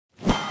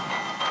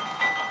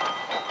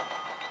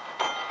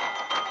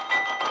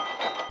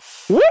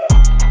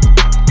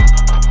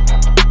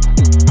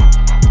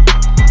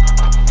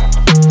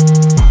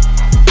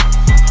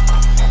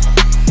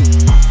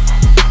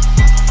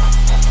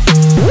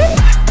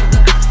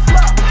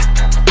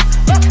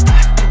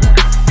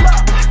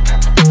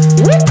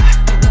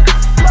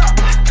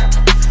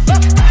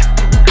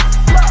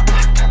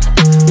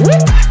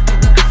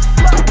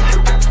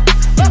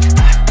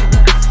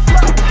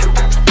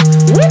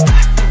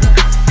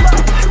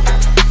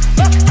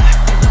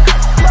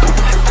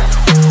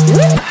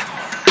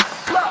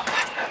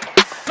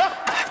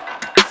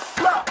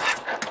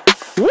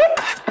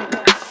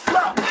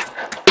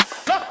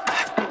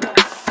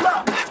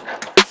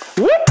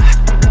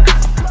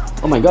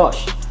Oh my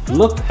gosh,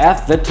 look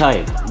at the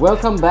time.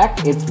 Welcome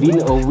back. It's been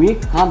a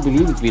week. Can't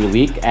believe it's been a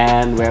week,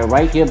 and we're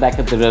right here back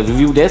at the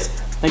review desk.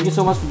 Thank you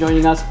so much for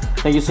joining us.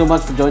 Thank you so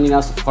much for joining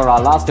us for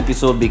our last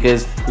episode,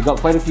 because we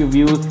got quite a few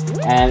views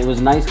and it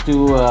was nice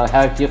to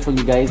have hear from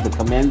you guys, the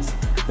comments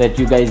that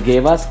you guys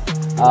gave us.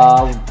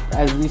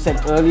 As we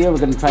said earlier, we're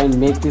going to try and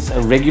make this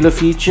a regular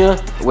feature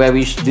where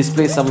we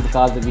display some of the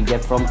cars that we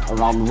get from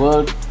around the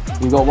world.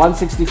 We've got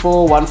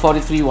 164,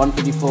 143,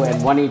 124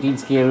 and 118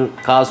 scale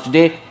cars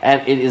today,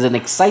 and it is an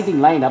exciting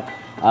lineup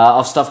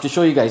of stuff to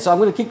show you guys. So I'm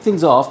going to kick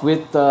things off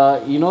with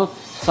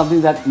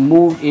something that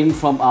moved in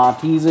from our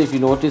teaser. If you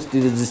noticed,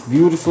 it is this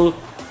beautiful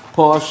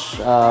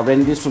Porsche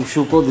Rendez from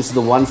Schuko. This is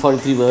the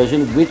 143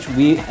 version, which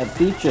we have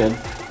featured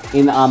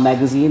in our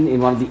magazine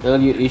in one of the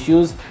earlier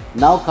issues.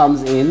 Now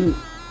comes in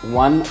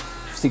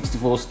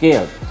 164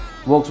 scale.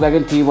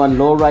 Volkswagen T1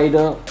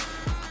 lowrider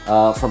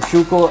from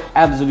Schuko.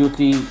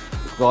 Absolutely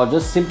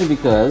gorgeous, simply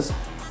because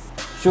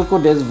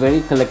Schuko does very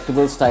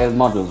collectible style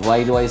models.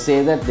 Why do I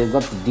say that? They've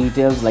got the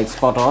details like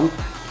spot on.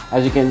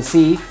 As you can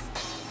see,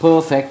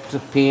 perfect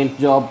paint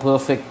job,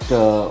 perfect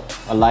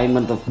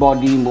alignment of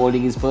body,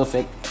 molding is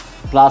perfect.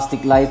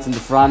 Plastic lights in the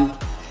front,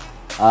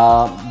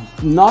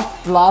 not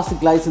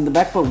plastic lights in the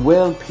back, but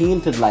well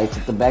painted lights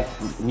at the back,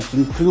 which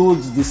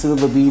includes the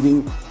silver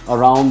beading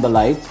around the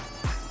lights.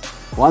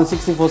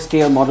 164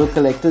 scale model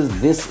collectors,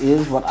 this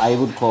is what I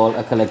would call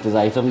a collector's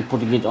item,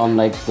 putting it on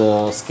like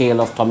the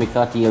scale of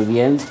Tomica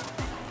TLVNs.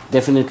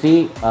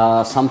 Definitely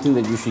something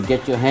that you should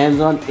get your hands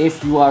on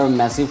if you are a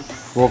massive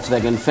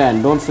Volkswagen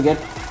fan. Don't forget,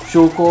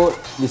 Schuko,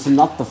 this is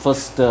not the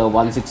first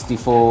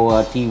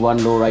 164 T1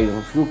 lowrider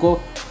of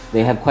Schuko.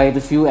 They have quite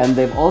a few, and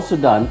they've also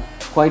done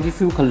quite a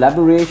few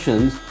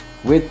collaborations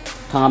with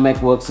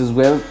Tarmac Works as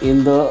well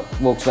in the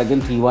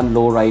Volkswagen T1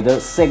 lowrider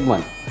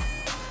segment.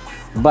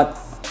 But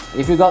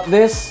if you got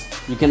this,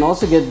 you can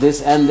also get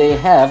this, and they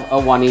have a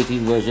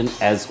 118 version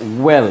as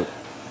well.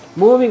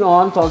 Moving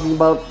on, talking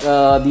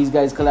about these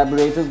guys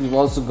collaborators, we've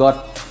also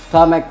got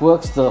Tarmac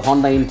Works, the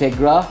Honda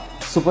Integra,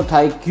 Super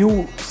Thai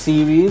Q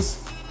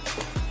series.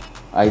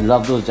 I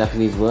love those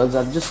Japanese words.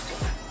 I just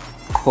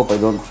hope I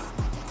don't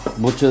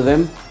butcher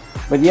them.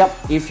 But yep,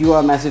 if you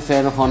are a massive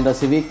fan of Honda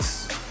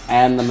Civics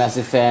and a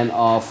massive fan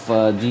of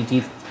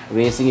GT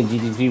racing and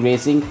GT3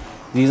 racing,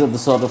 these are the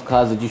sort of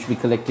cars that you should be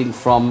collecting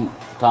from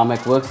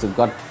Tarmac Works. They've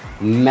got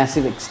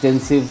massive,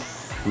 extensive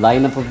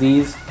lineup of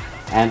these,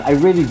 and I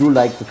really do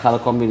like the color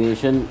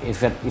combination.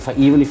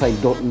 Even if I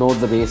don't know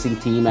the racing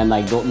team and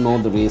I don't know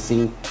the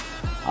racing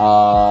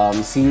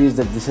series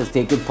that this has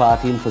taken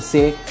part in per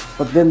se,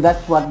 but then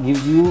that's what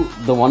gives you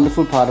the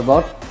wonderful part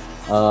about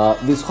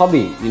this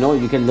hobby. You know,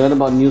 you can learn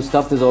about new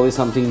stuff. There's always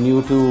something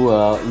new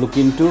to look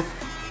into.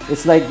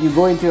 It's like you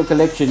go into your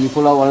collection, you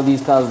pull out one of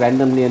these cars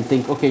randomly and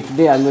think, okay,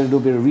 today I'm going to do a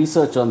bit of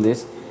research on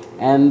this,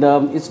 and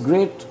it's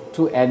great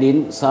to add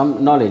in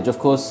some knowledge. Of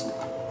course,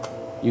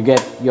 you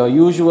get your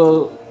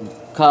usual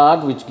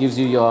card which gives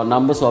you your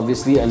numbers,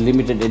 obviously a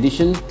limited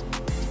edition,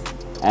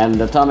 and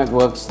the Tarmac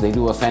Works, they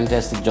do a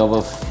fantastic job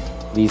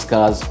of these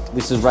cars.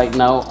 This is right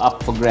now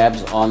up for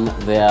grabs on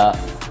their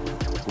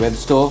web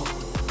store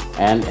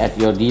and at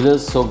your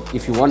dealers. So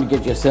if you want to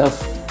get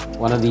yourself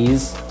one of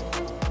these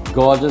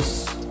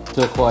gorgeous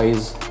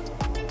turquoise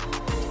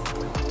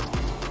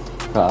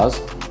cars,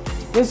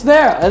 it's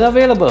there and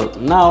available.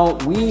 Now,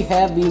 we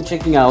have been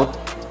checking out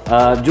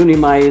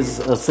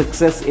Junimai's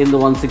success in the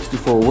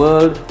 164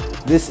 world.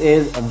 This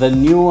is the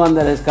new one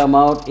that has come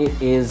out.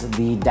 It is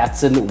the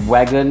Datsun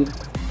Wagon.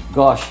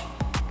 Gosh,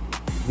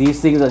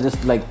 these things are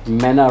just like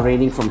manna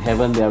raining from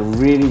heaven. They're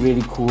really,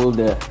 really cool.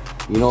 They're,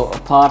 you know,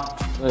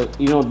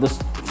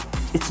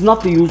 it's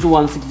not the usual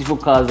 164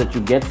 cars that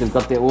you get. They've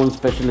got their own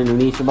special little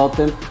niche about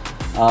them.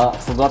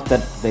 Forgot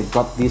that they've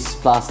got this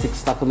plastic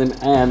stuck on them,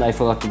 and I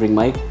forgot to bring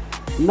my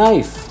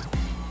knife.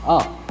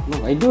 Ah,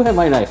 no, I do have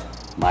my knife.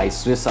 My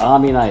Swiss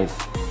Army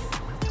knife.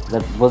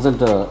 That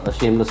wasn't a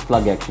shameless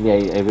plug,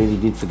 actually. I really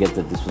did forget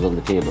that this was on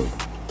the table.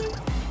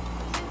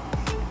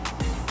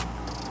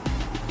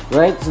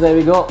 Right, so there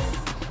we go.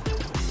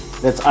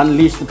 Let's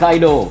unleash the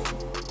Kaido.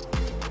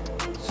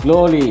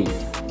 Slowly,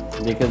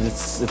 because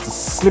it's a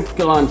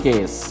slip-on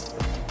case.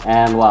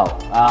 And wow,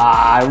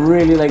 I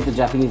really like the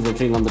Japanese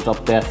lettering on the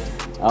top there.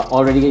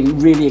 Already getting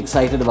really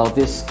excited about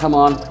this. Come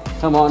on,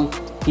 come on,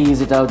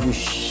 tease it out, you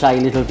shy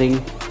little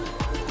thing.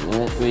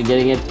 We're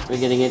getting it, we're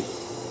getting it.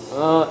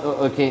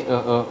 Okay,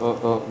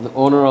 the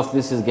owner of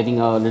this is getting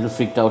a little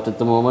freaked out at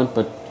the moment,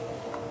 but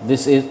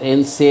this is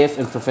in safe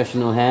and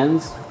professional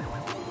hands.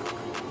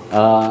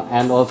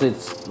 And also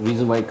it's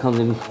reason why it comes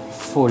in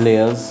 4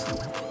 layers.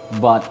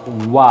 But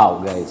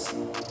wow, guys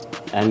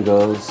and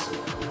girls,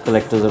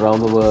 collectors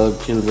around the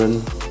world,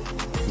 children,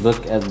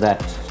 look at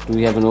that. Do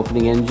we have an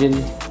opening engine?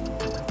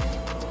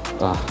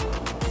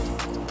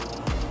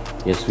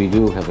 Yes, we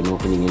do have an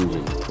opening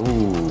engine.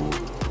 Ooh,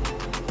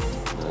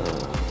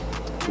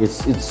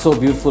 it's so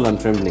beautiful. I'm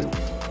trembling.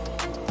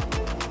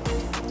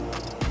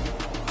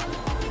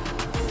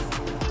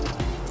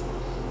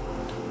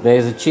 There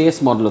is a chase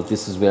model of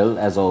this as well,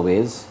 as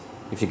always,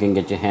 if you can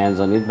get your hands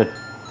on it. But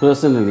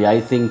personally,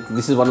 I think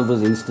this is one of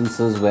those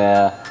instances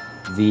where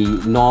the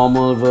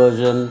normal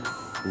version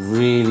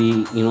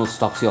really,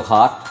 stops your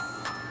heart.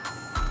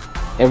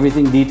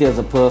 Everything details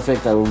are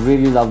perfect. I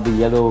really love the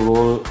yellow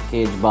roll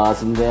cage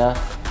bars in there.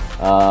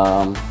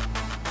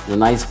 The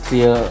nice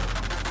clear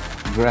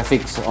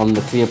graphics on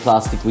the clear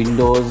plastic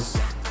windows.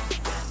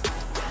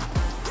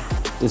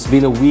 It's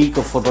been a week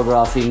of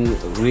photographing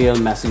real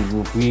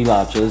massive wheel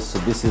arches, so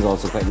this is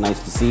also quite nice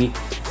to see.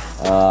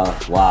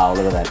 Wow,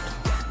 look at that.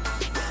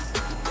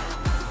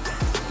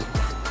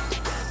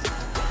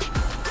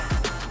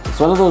 It's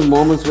one of those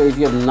moments where if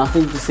you have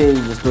nothing to say,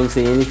 you just don't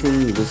say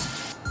anything, you just...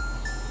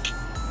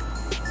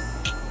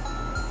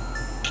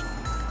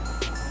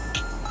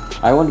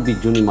 I want to be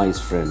Junimai's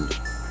friend.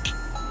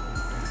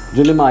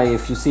 Junimai,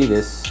 if you see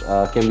this,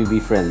 can we be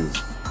friends?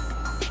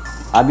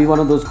 I'll be one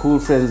of those cool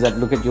friends that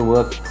look at your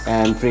work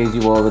and praise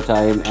you all the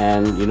time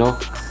and,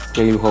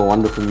 tell you how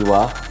wonderful you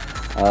are.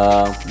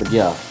 But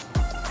yeah,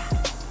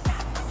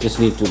 just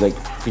need to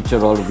picture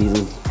all of these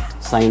and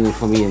sign in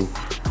for me, and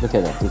look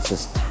at that. It's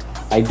just,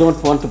 I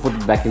don't want to put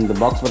it back in the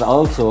box, but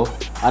also,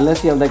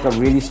 unless you have a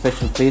really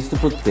special place to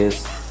put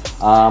this,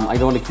 I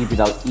don't want to keep it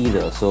out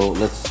either. So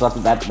let's slip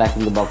that back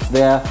in the box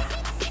there,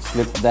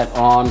 slip that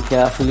on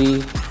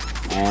carefully,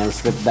 and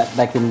slip that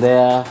back in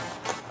there,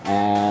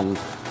 and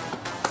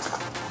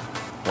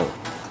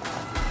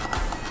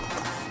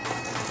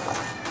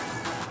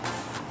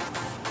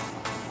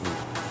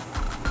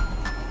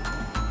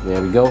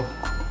there we go.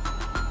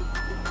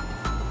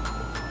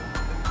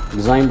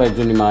 Designed by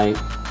Junimai,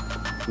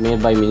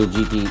 made by Mini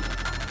GT,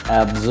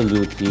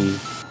 absolutely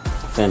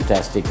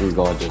fantastic and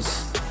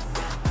gorgeous.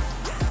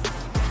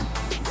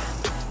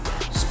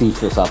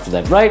 Speechless after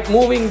that. Right,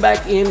 moving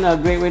back in, a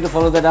great way to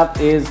follow that up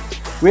is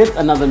with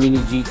another Mini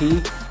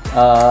GT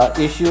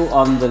issue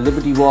on the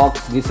Liberty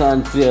Walks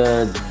Nissan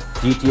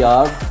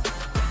GTR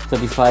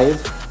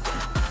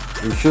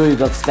 35. I'm sure you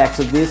got stacks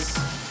of this.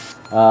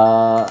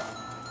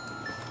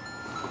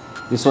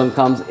 This one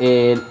comes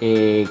in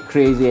a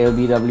crazy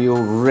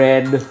LBW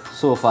red,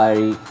 so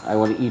fiery. I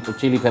want to eat a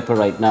chili pepper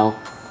right now.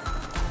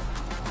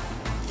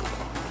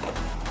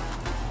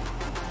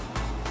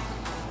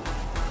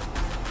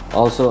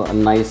 Also a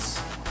nice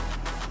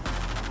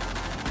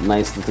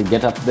little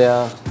get up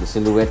there, the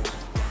silhouette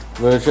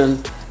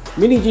version.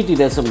 Mini GT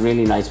does some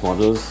really nice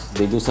models.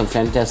 They do some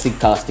fantastic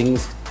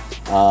castings.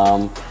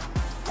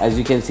 As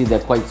you can see, they're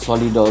quite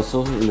solid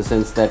also, in the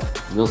sense that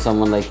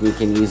someone like me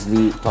can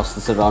easily toss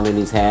this around in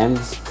his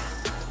hands,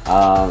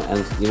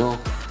 and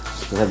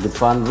just have good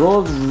fun.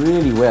 Rolls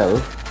really well.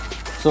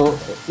 So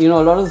a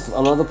lot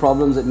of the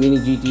problems that Mini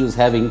GT is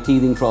having,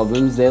 teething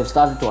problems, they have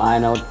started to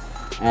iron out,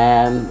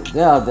 and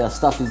their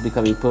stuff is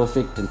becoming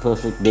perfect and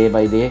perfect day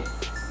by day.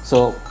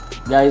 So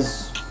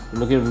guys,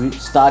 looking to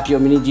start your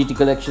Mini GT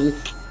collection,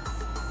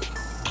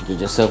 get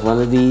yourself one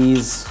of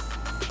these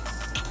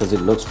because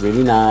it looks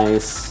really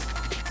nice.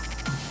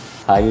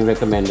 Highly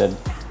recommended.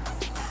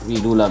 We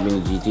do love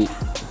Mini GT.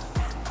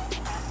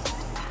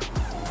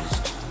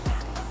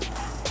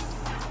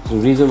 The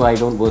reason why I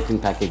don't work in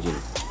packaging,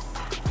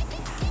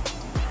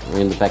 or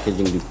in the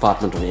packaging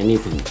department or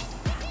anything.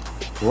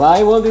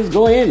 Why won't this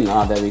go in?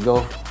 There we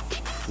go.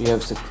 We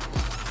have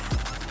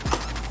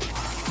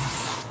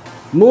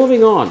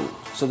moving on,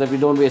 so that we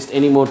don't waste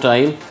any more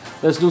time.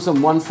 Let's do some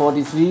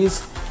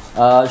 143s.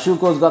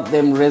 Shuko's got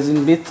them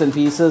resin bits and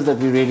pieces that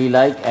we really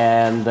like,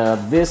 and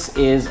this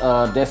is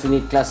a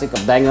definite classic, a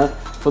banger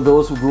for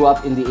those who grew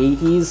up in the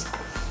 80s.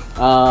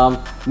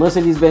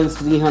 Mercedes-Benz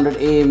 300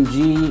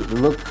 AMG.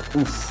 Look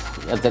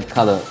at that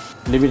color.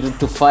 Limited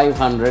to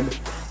 500.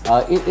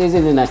 It is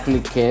in an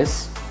acrylic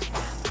case.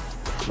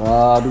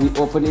 Do we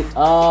open it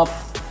up?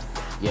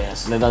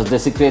 Yes, let us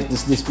desecrate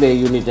this display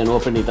unit and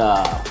open it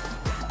up.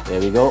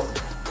 There we go.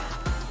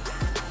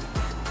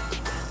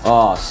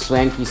 Oh,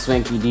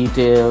 swanky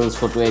details,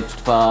 photo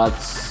etched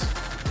parts.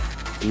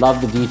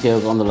 Love the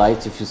details on the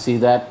lights. If you see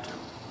that,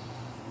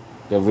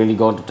 they've really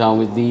gone to town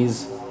with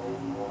these.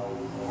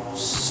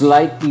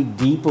 Slightly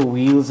deeper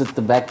wheels at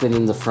the back than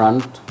in the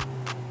front.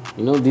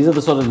 These are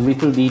the sort of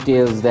little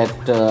details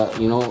that a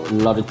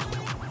lot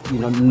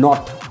of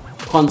not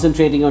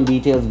concentrating on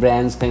details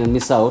brands kind of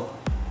miss out.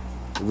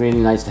 Really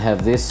nice to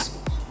have this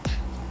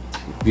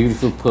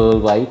beautiful pearl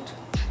white.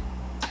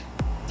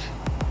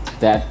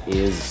 That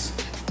is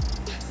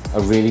a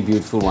really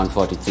beautiful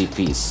 143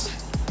 piece.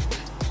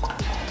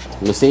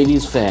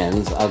 Mercedes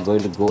fans are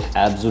going to go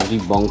absolutely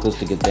bonkers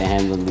to get their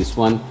hands on this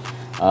one.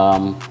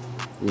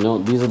 You know,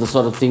 these are the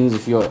sort of things,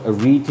 if you're a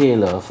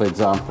retailer, for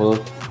example,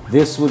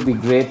 this would be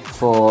great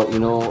for, you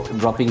know,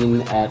 dropping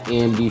in at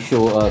AMG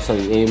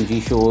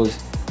shows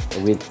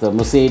with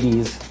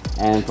Mercedes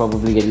and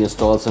probably getting a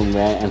stall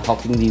somewhere and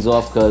hawking these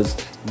off, because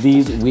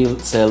these will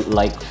sell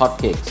like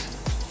hotcakes.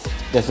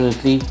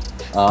 Definitely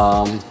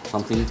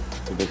something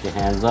to get your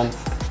hands on.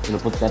 I'm going to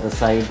put that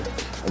aside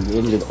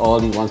again with all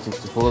the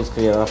 164s,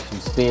 clear up some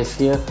space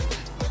here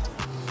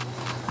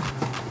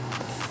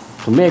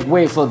to make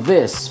way for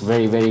this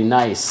very, very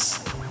nice.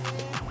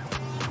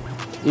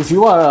 If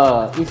you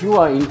are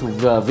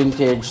into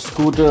vintage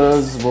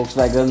scooters,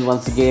 Volkswagen,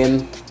 once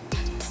again,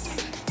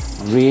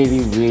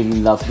 really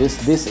love this.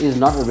 This is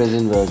not a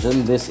resin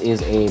version, this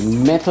is a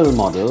metal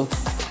model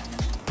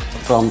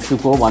from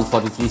Schuko,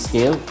 143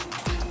 scale.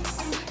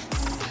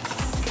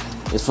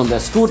 It's from their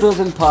scooters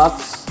and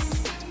parts,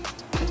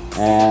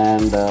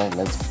 and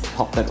let's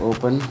pop that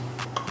open.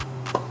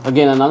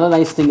 Again, another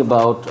nice thing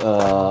about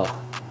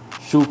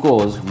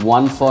Schuko's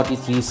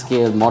 143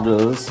 scale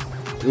models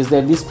is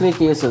their display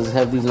cases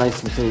have these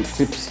nice little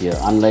clips here,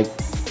 unlike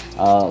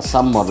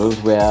some models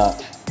where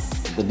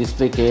the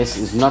display case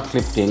is not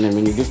clipped in, and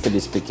when you lift the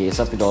display case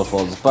up it all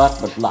falls apart.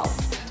 But now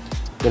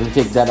we're going to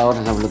take that out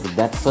and have a look at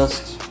that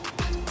first.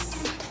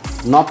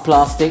 Not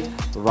plastic,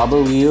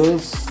 rubber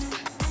wheels.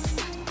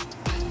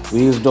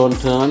 Wheels don't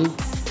turn,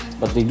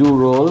 but they do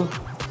roll,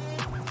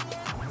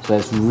 so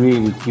that's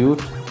really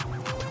cute.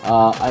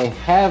 I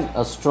have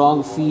a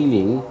strong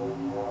feeling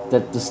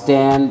that the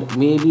stand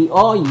maybe,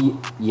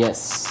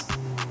 yes,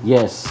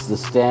 the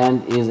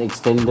stand is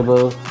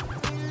extendable.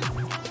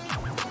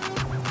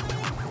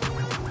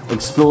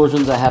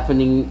 Explosions are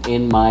happening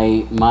in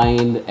my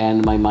mind,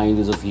 and my mind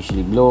is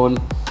officially blown.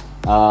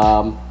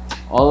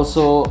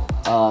 Also,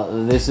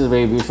 this is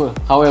very beautiful.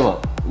 However,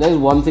 there's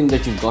one thing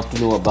that you've got to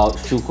know about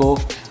Schuko.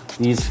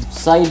 These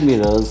side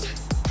mirrors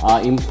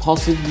are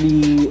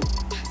impossibly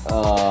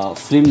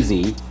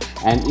flimsy,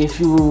 and if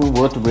you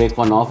were to break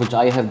one off, which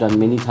I have done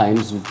many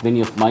times with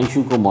many of my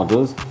Schuko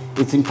models,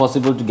 it's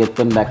impossible to get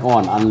them back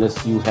on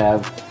unless you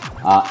have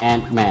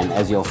Ant-Man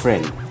as your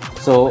friend.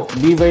 So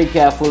be very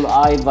careful.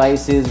 Our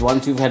advice is,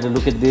 once you've had a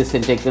look at this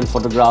and taken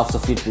photographs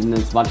of it in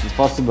as much as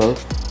possible,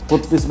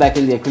 put this back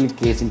in the acrylic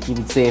case and keep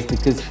it safe,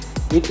 because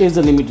it is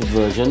a limited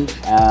version,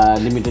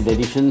 limited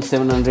edition,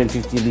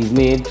 750 of these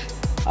made.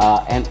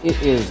 And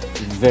it is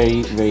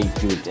very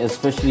cute.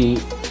 Especially,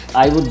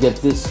 I would get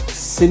this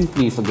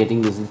simply for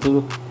getting this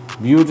little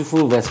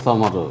beautiful Vespa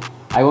model.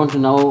 I want to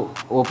now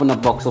open a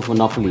box of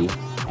Monopoly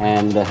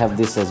and have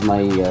this as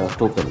my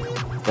token.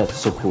 That's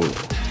so cool.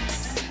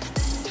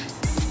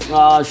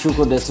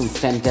 Schuko does some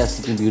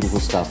fantastically beautiful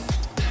stuff.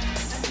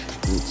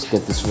 Let's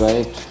get this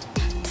right.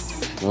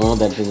 No,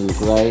 that doesn't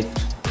look right.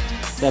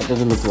 That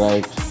doesn't look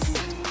right.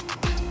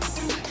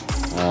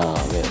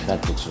 Yeah,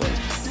 that looks right.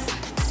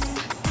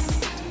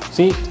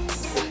 See?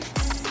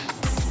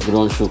 Good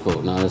on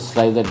Schuko. Now let's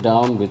slide that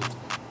down with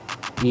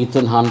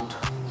Ethan Hunt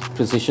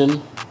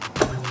precision.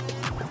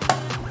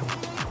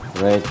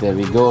 Right, there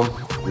we go.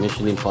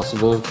 Mission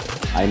impossible.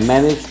 I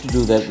managed to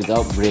do that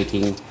without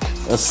breaking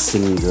a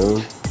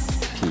single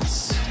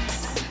piece.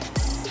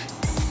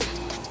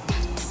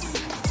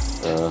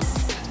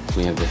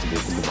 We have this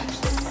in the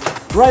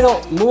box.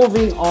 Righto,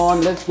 moving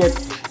on. Let's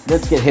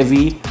get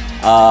heavy.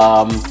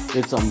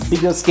 With some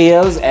bigger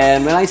scales,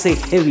 and when I say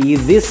heavy,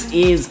 this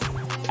is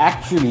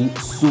actually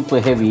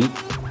super heavy.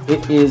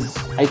 It is,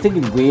 I think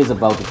it weighs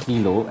about 1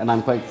 kilo, and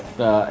I'm quite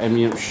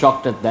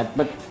shocked at that,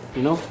 but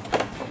you know,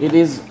 it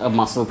is a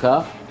muscle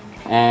car.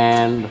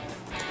 And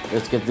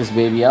let's get this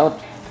baby out.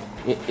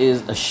 It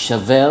is a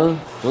Chevelle.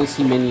 Don't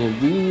see many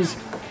of these.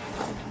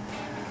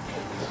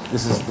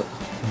 This is the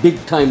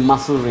big time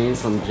muscle range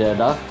from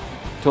Jeddah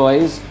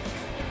Toys.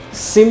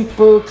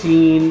 Simple,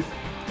 clean,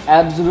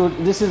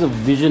 absolute. This is a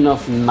vision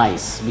of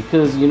nice,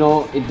 because you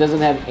know, it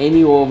doesn't have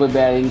any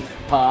overbearing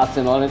parts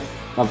and all that.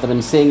 Not that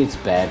I'm saying it's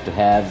bad to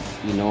have,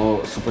 you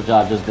know,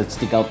 superchargers that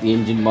stick out the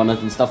engine bonnet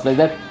and stuff like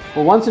that,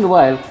 but once in a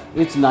while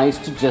it's nice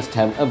to just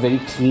have a very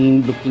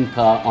clean looking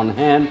car on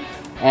hand.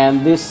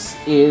 And this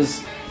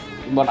is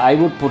what I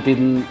would put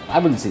in, I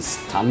wouldn't say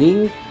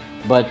stunning,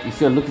 but if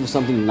you're looking for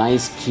something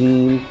nice,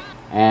 clean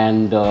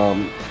and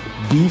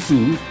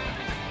beefy,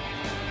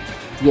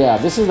 yeah,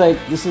 this is like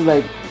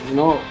you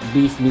know,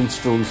 beef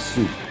minestrone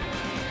soup.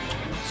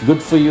 It's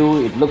good for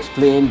you. It looks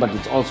plain, but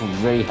it's also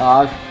very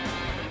harsh.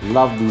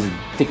 Love these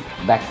thick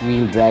back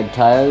wheel drag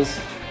tires.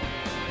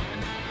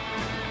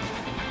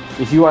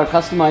 If you are a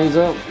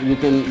customizer, you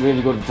can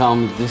really go to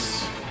town with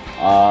this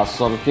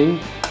sort of thing.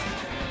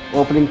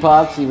 Opening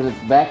parts, even at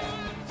the back.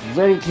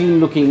 Very clean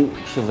looking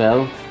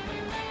Chevelle.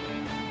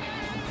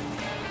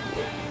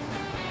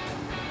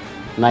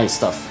 Nice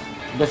stuff.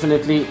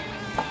 Definitely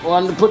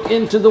one to put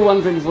into the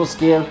 124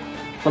 scale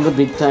for the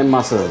big time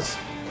muscles.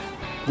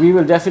 We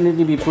will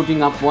definitely be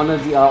putting up one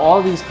of the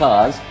all these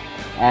cars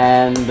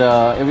and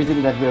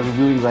everything that we are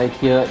reviewing right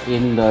here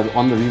in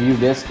on the review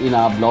desk in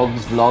our blogs,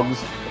 vlogs,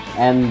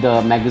 and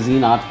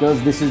magazine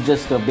articles. This is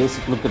just a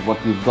basic look at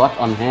what we've got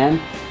on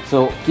hand.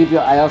 So keep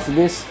your eye out for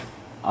this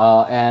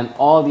and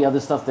all the other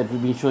stuff that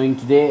we've been showing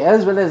today,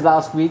 as well as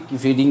last week.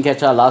 If you didn't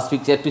catch our last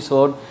week's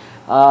episode,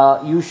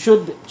 you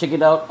should check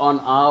it out on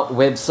our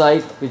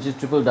website, which is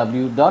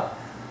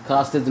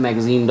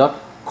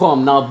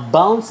www.castheadsmagazine.com. Now,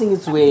 bouncing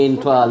its way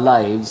into our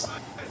lives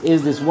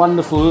is this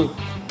wonderful...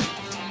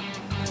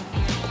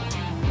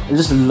 I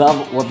just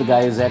love what the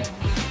guys at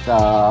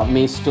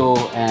Mesto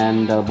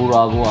and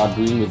Burago are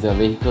doing with their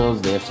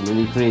vehicles. They have some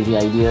really crazy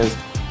ideas.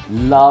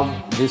 Love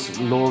this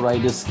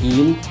lowrider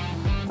scheme.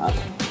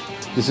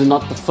 This is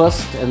not the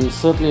first and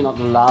certainly not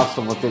the last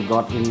of what they've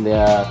got in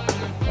their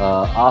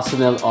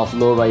arsenal of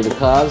lowrider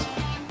cars.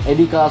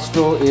 Eddie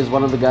Castro is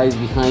one of the guys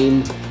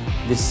behind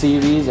this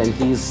series, and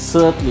he's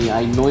certainly,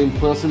 I know him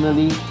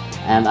personally,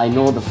 and I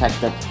know the fact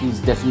that he's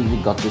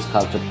definitely got this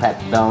culture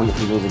packed down.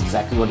 He knows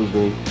exactly what he's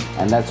doing,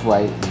 and that's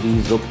why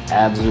these look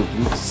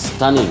absolutely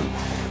stunning.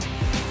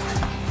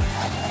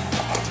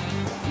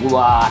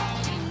 Wow.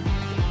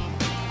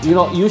 You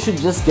know, you should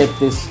just get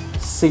this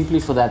simply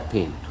for that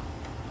paint.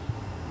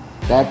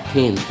 That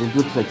paint, it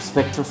looks like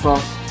Spectre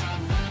Frost.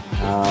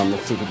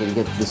 Let's see if we can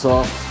get this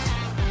off.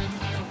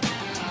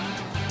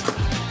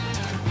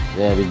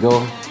 There we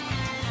go.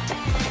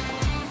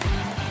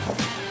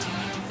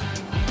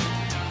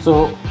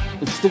 So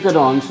it's stickered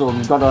on, so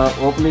we've got our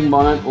opening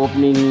bonnet,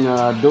 opening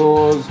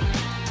doors,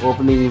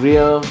 opening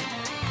rear,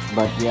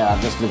 but yeah,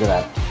 just look at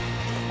that.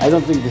 I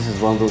don't think this is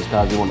one of those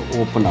cars you want to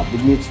open up.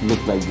 It needs to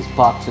look like this,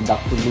 parked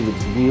seductively with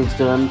its wheels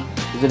turned.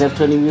 Does it have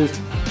turning wheels?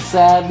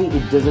 Sadly,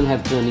 it doesn't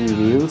have turning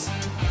wheels,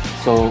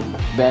 so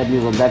bad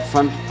news on that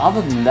front.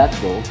 Other than that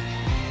though,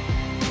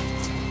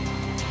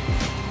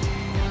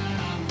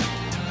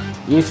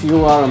 if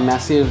you are a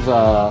massive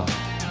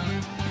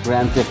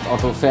Grand Theft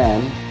Auto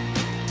fan,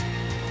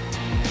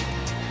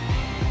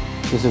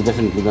 this is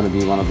definitely going to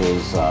be one of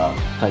those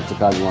types of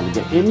cars you want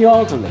to get in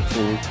your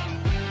collection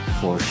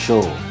for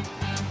sure.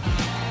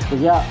 So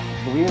yeah,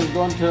 the wheels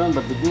don't turn,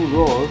 but they do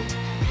roll.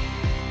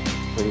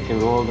 So you can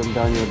roll them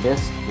down your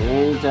desk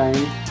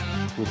anytime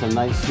with some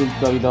nice Snoop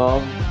Doggy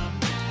Dogg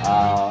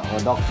or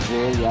Dr.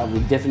 Dre. Yeah, we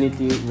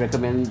definitely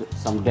recommend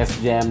some Def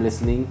Jam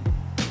listening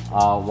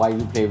while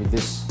you play with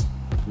this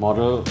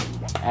model.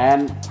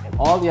 And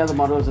all the other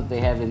models that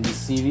they have in this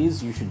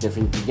series, you should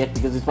definitely get,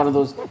 because it's one of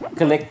those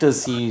collector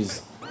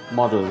series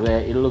models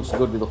where it looks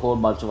good with a whole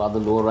bunch of other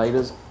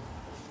lowriders.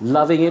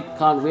 Loving it,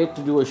 can't wait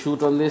to do a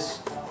shoot on this.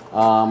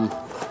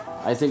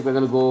 I think we're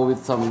going to go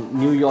with some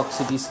New York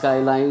City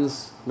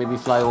skylines, maybe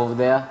fly over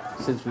there,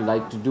 since we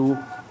like to do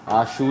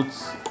our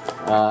shoots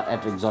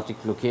at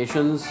exotic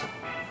locations.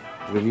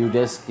 Review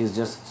desk is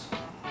just,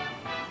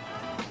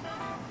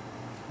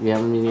 we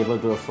haven't been able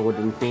to afford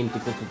any paint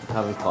tickets with the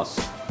current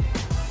costs.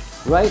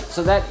 Right,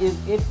 so that is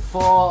it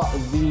for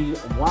the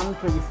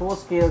 124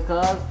 scale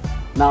cars.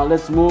 Now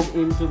let's move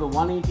into the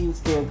 118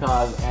 scale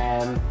cars,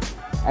 and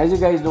as you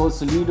guys know,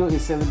 Solido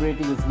is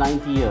celebrating its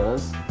 90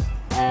 years,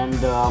 and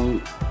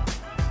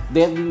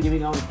they have been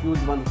giving out a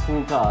huge bunch of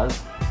cool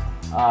cars.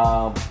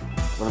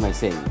 What am I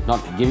saying?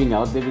 Not giving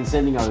out, they've been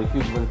sending out a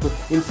huge bunch of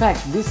cool. In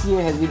fact, this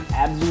year has been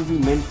absolutely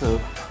mental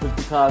with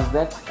the cars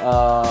that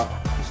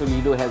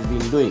Solido has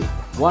been doing.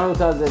 One of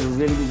the cars that has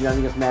really been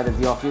driving us mad at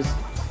the office,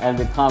 and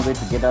we can't wait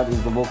to get out,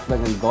 is the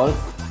Volkswagen Golf.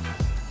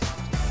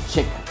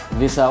 Check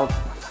this out,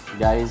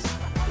 guys.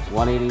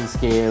 118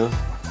 scale,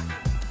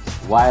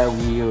 wire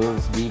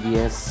wheels,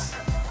 BBS.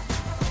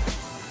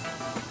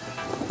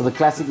 For the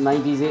classic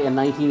 90s and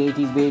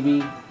 1980s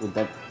baby, with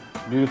that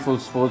beautiful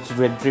sports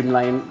red trim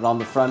line around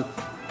the front.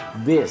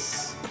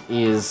 This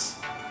is,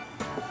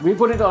 we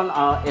put it on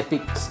our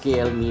epic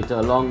scale meter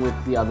along with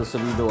the other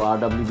Solido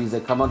RWBs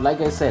that come out.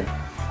 Like I said,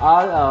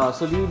 our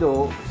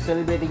Solido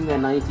celebrating their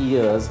 90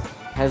 years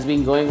has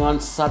been going on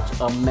such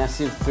a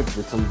massive trip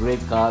with some great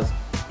cars.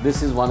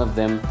 This is one of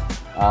them.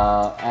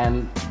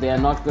 And they are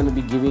not going to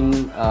be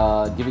giving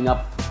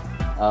up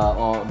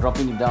or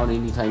dropping it down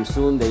anytime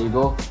soon. There you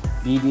go,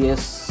 BBS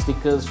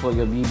stickers for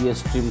your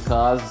BBS trim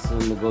cars,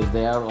 and it goes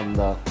there on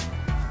the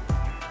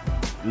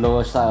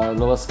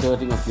lower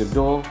skirting of your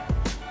door.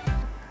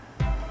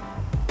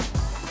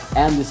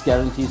 And this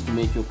guarantees to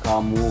make your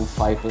car move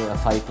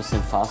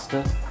 5%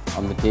 faster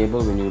on the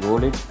cable when you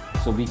roll it.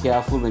 So be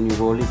careful when you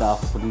roll it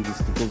after putting these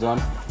stickers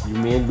on. You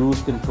may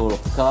lose control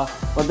of the car.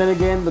 But then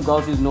again, the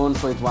Golf is known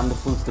for its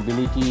wonderful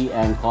stability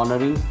and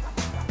cornering.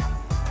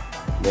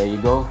 There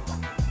you go.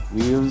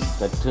 Wheels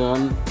that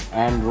turn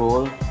and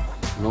roll.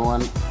 No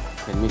one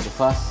can make a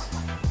fuss.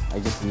 I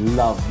just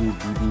love these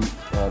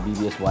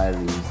BBS wire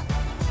wheels.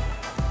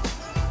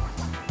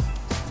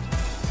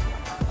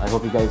 I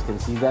hope you guys can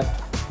see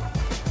that.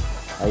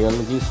 Are you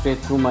looking straight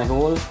through my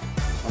hole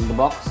on the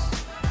box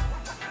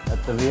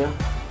at the rear?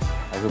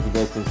 I hope you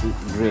guys can see.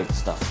 Great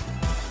stuff.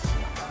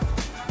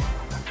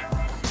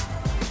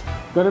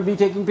 Gonna be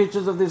taking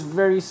pictures of this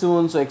very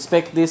soon, so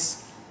expect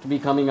this to be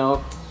coming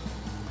out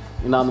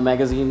in our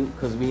magazine,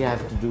 because we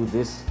have to do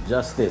this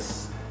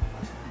justice.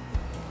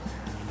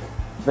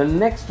 The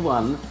next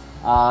one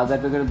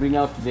that we're going to bring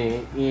out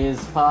today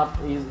is part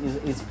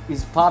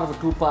of a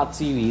two-part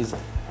series,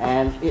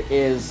 and it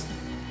is,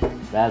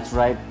 that's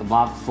right, the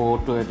Mark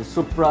IV Toyota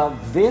Supra.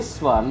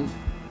 This one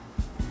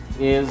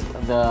is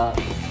the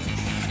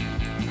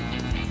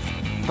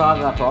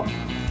Targa top.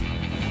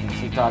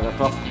 See Targa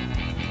top.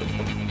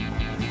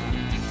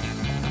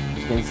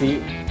 You can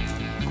see,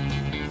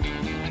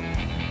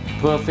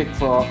 perfect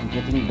for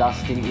getting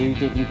dust in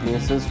irritating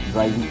places,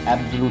 driving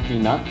absolutely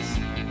nuts.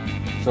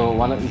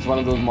 So it's one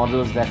of those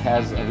models that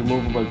has a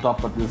removable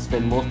top, but will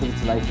spend most of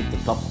its life with the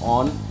top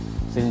on,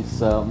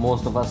 since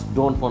most of us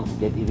don't want to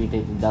get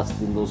irritating dust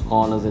in those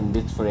corners and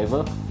bits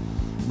forever.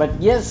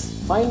 But yes,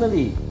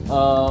 finally,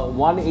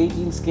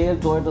 1/18 scale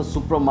Toyota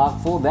Supra Mark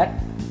IV that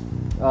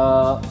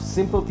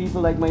simple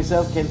people like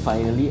myself can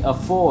finally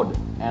afford,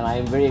 and I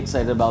am very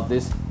excited about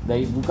this.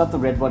 We've got the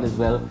red one as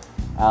well.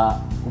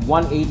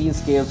 1/18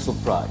 scale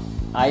Supra.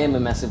 I am a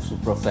massive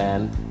Supra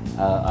fan.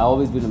 I've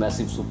always been a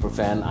massive Supra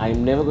fan.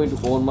 I'm never going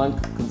to own one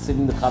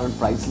considering the current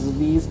prices of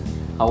these.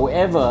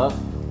 However,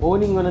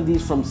 owning one of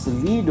these from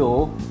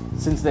Solido,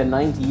 since their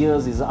 90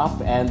 years is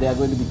up and they are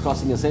going to be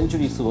crossing a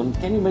century soon,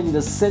 can you imagine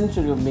a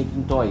century of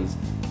making toys?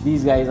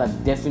 These guys are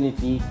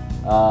definitely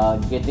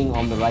getting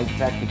on the right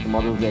track with the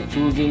models they're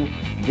choosing.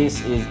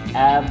 This is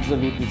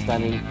absolutely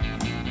stunning.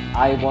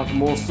 I want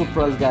more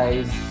Supras,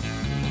 guys.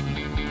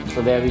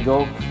 So there we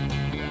go.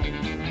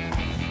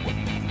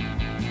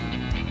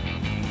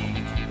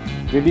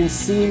 We've been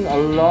seeing a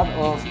lot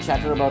of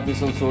chatter about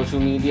this on social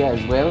media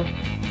as well.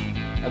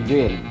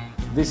 Again,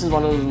 this is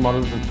one of those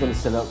models that's going to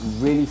sell out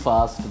really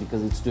fast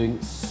because it's doing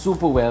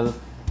super well,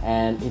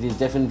 and it is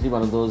definitely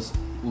one of those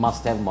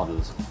must-have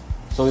models.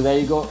 So there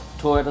you go,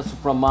 Toyota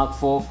Supra Mark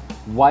IV,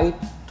 white,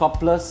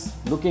 topless,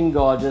 looking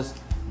gorgeous.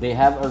 They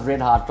have a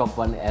red hardtop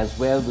one as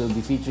well. We'll be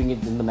featuring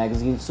it in the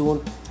magazine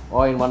soon,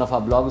 or in one of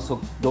our blogs. So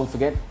don't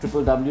forget,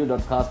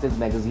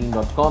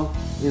 www.castheadsmagazine.com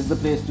is the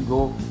place to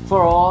go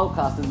for all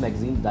CastHeads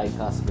Magazine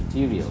die-cast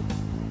material.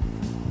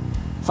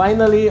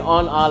 Finally,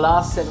 on our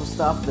last set of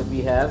stuff that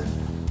we have,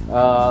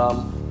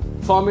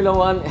 Formula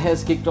One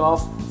has kicked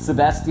off.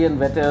 Sebastian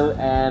Vettel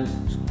and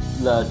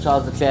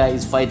Charles Leclerc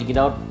is fighting it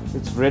out.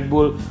 It's Red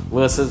Bull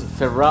versus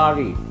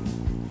Ferrari.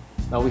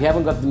 Now, we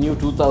haven't got the new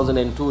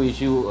 2002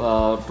 issue,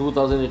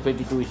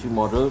 2022 issue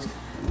models,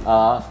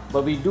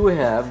 but we do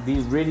have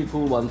these really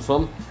cool ones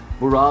from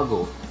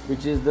Burago,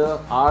 which is the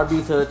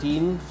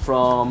RB13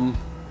 from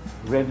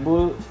Red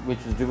Bull,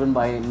 which was driven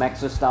by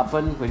Max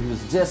Verstappen when he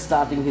was just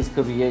starting his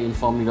career in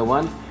Formula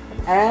One,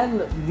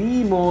 and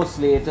the most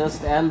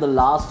latest and the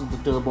last of the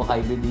turbo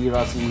hybrid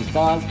era series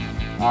cars,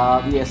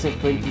 the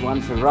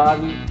SF21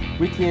 Ferrari,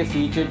 which we have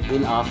featured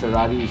in our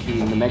Ferrari issue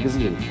in the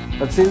magazine.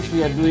 But since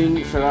we are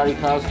doing Ferrari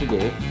cars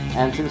today,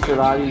 and since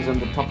Ferrari is on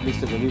the top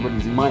list of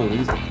everybody's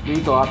minds, we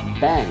thought,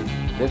 bang,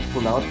 let's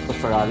pull out the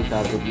Ferrari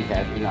cars that we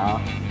have in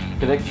our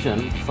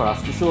collection for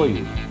us to show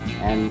you.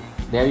 And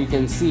there you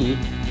can see,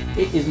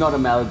 it is not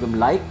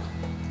amalgam-like,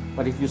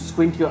 but if you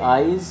squint your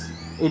eyes,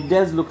 it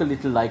does look a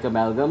little like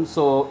amalgam,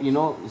 so you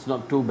know, it's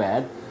not too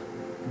bad.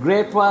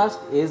 Great part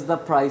is the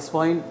price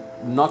point,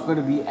 not going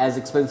to be as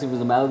expensive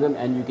as amalgam,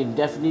 and you can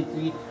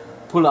definitely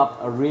pull up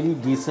a really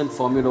decent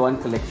Formula One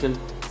collection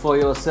for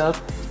yourself,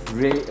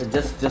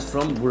 just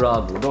from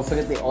Burago. Don't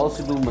forget, they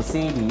also do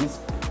Mercedes.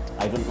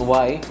 I don't know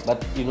why,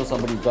 but you know,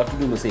 somebody's got to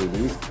do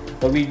Mercedes.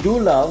 But we do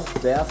love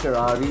their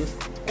Ferraris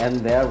and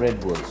their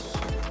Red Bulls,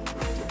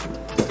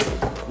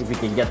 if we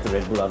can get the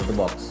Red Bull out of the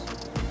box.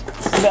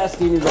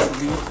 Sebastian is going to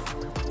be,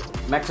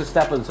 Max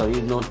Verstappen, sorry,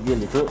 is known to be a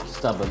little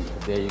stubborn.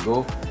 There you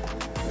go,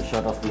 a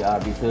shot of the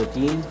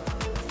RB13.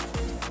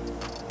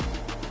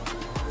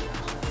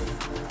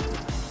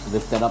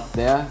 Lift that up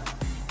there,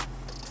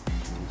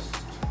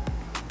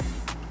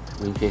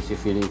 in case you're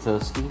feeling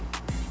thirsty.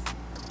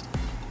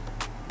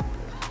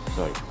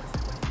 Sorry.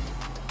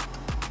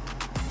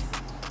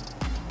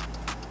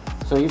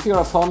 So if you're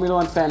a Formula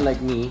One fan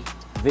like me,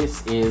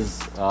 this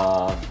is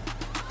a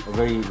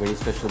very, very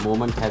special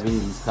moment, having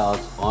these cars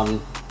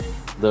on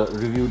the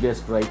review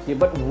desk right here.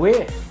 But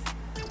wait,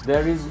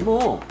 there is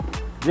more.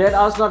 Let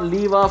us not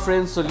leave our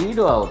friend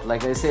Solido out.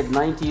 Like I said,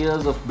 90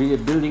 years of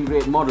building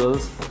great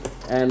models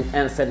and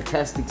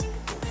fantastic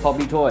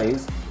hobby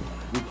toys.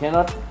 We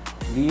cannot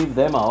leave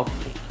them out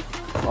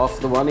of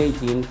the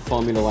 1/18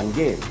 Formula One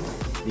game,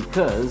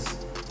 because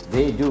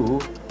they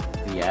do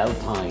the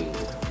Alpine.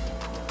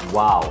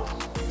 Wow.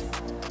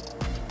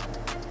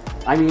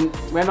 I mean,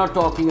 we're not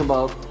talking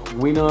about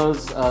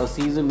winners,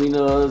 season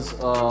winners,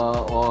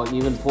 or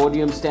even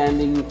podium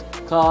standing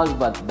cars,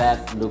 but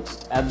that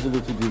looks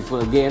absolutely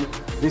beautiful. Again,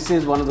 this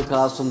is one of the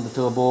cars from the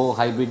turbo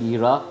hybrid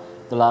era,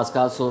 the last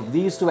car. So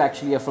these two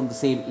actually are from the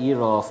same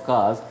era of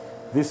cars.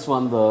 This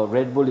one, the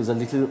Red Bull, is a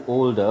little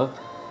older,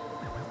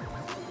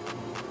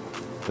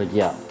 but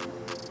yeah,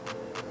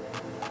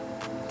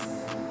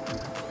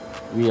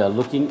 we are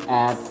looking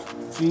at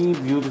three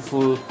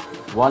beautiful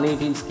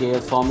 1/18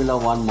 scale Formula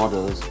One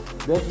models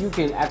that you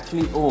can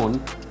actually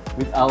own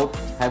without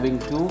having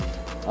to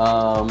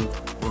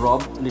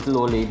rob little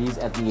old ladies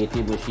at the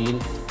ATM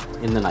machine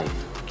in the night.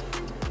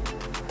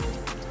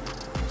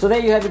 So there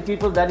you have it,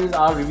 people. That is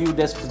our review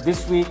desk for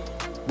this week.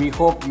 We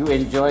hope you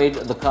enjoyed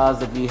the cars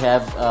that we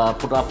have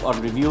put up on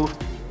review.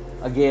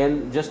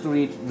 Again, just to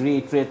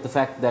reiterate the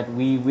fact that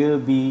we will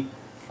be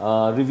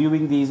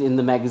reviewing these in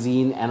the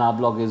magazine and our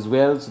blog as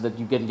well, so that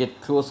you can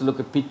get closer look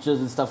at pictures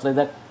and stuff like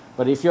that.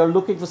 But if you're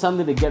looking for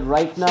something to get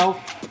right now,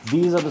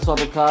 these are the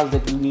sort of cars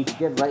that you need to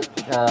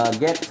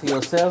get for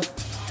yourself.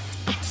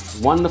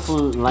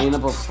 Wonderful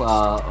lineup of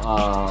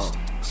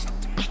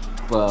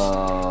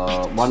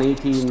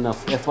 118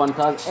 of F1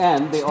 cars,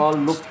 and they all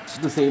look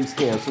the same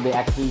scale, so they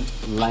actually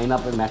line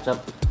up and match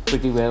up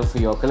pretty well for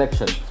your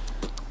collection.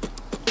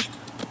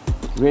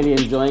 Really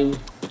enjoying.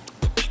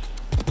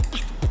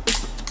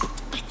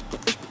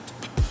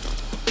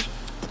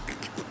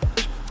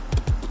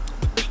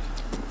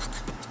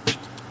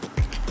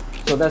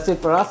 So that's it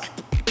for us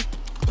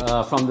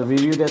from the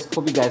review desk.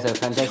 Hope you guys have a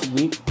fantastic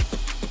week.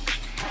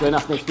 Join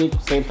us next week,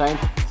 same time,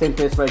 same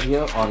place right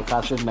here on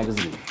CastHeads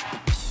magazine.